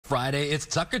Friday. It's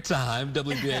Tucker time.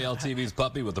 WBAL-TV's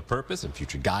Puppy with a Purpose and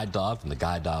future guide dog from the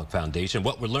Guide Dog Foundation.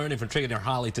 What we're learning from trainer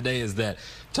Holly today is that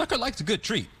Tucker likes a good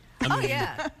treat. I mean,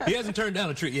 yeah. He hasn't turned down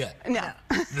a treat yet. No.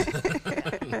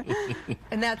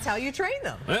 And that's how you train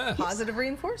them. Yeah. Positive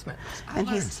reinforcement. And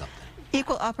he's something.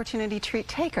 Equal opportunity treat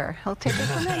taker. He'll take it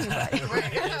from anybody.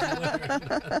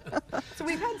 So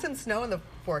we've had some snow in the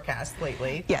forecast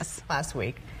lately. Yes. Last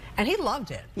week. And he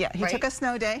loved it. Yeah, he took a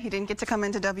snow day. He didn't get to come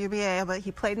into WBA, but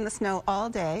he played in the snow all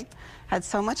day. Had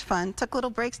so much fun. Took little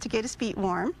breaks to get his feet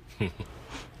warm.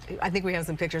 I think we have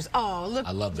some pictures. Oh, look,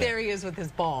 I love that. There he is with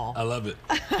his ball. I love it.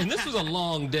 And this was a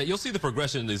long day. You'll see the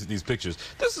progression in these pictures.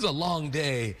 This is a long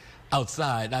day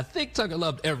outside. I think Tucker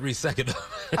loved every second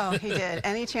of it. Oh, he did.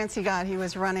 Any chance he got, he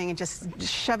was running and just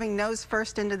shoving nose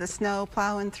first into the snow,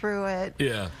 plowing through it.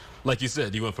 Yeah. Like you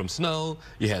said, you went from snow,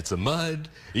 you had some mud,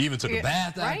 you even took a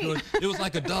bath afterwards. It was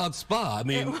like a dog spa. I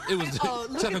mean, it was,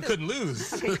 Tucker couldn't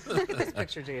lose. Okay, look at this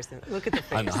picture, Jason. Look at the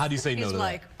face. I know. How do you say no to that? He's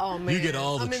like, oh, man. You get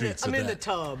all the treats I'm in the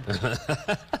tub.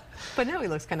 But now he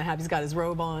looks kind of happy. He's got his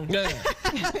robe on. Yeah.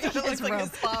 It looks like a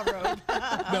spa robe.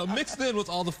 Now, mixed in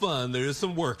with all the fun, there is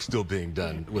some work still being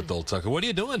done with old Tucker. What are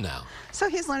you doing now? So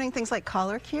he's learning things like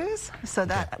collar cues, so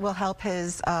that will help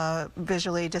his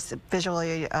visually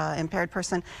impaired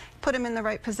person put him in the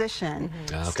right position,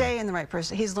 stay in the right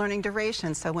position. He's learning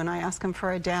duration, so when I ask him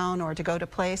for a down or to go to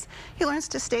place, he learns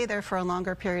to stay there for a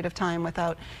longer period of time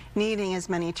without needing as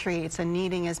many treats and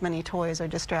needing as many toys or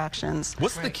distractions.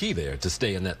 What's the key there to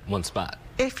stay in that one spot?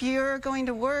 If you're going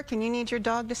to work and you need your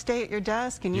dog to stay at your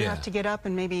desk and you have to get up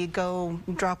and maybe go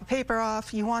drop a paper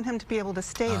off, you want him to be able to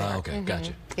stay there. Okay,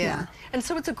 gotcha. Yeah. And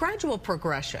so it's a gradual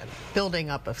progression, building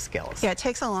up of skills. Yeah, it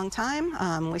takes a long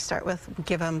time. We start with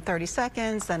give him 30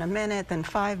 seconds, then a minute, then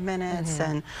 5 minutes,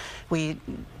 and we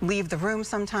leave the room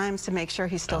sometimes to make sure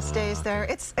he still stays there.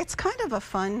 It's kind of a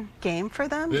fun game for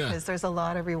them because there's a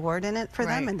lot of reward in it for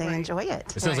them and they enjoy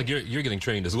it. It sounds like you're getting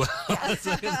trained as well. Yes,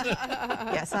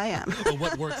 yes I am. Well,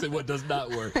 what works and what does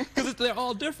not work. Because they're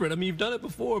all different. I mean, you've done it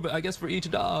before, but I guess for each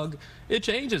dog, it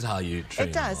changes how you train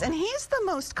It does, and he's the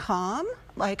most calm.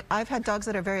 Like, I've had dogs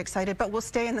that are very excited, but will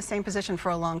stay in the same position for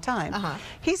a long time.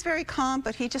 He's very calm,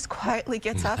 but he just quietly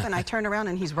gets up, and I turn around,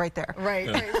 and he's right there.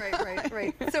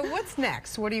 Right. So what's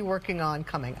next? What are you working on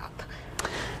coming up?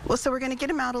 Well, so we're going to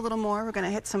get him out a little more. We're going to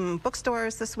hit some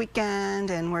bookstores this weekend,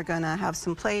 and we're going to have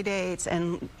some play dates,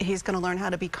 and he's going to learn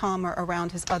how to be calmer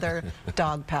around his other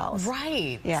dog pals.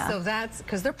 Right. Yeah. So that's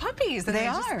because they're puppies, and they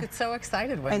just get so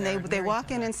excited when they walk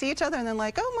in and see each other, and they're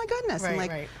like, "Oh my goodness!" and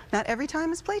like, not every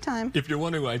time is playtime. If you're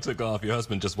wondering why I took off, your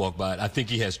husband just walked by. I think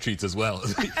he has treats as well.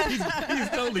 he's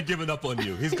totally given up on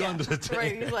you. He's gone to the table.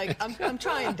 Right. He's like, I'm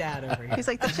trying Dad over here. He's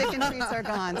like, the chicken treats are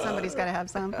gone. Somebody's got to have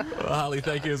some. Well, Holly,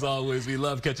 thank you as always. We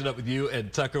love catching up with you,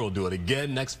 and Tucker will do it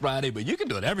again next Friday, but you can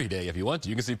do it every day if you want to.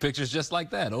 You can see pictures just like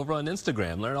that over on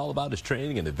Instagram. Learn all about his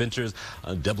training and adventures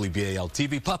on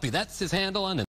WBAL-TV. Puppy, that's his handle on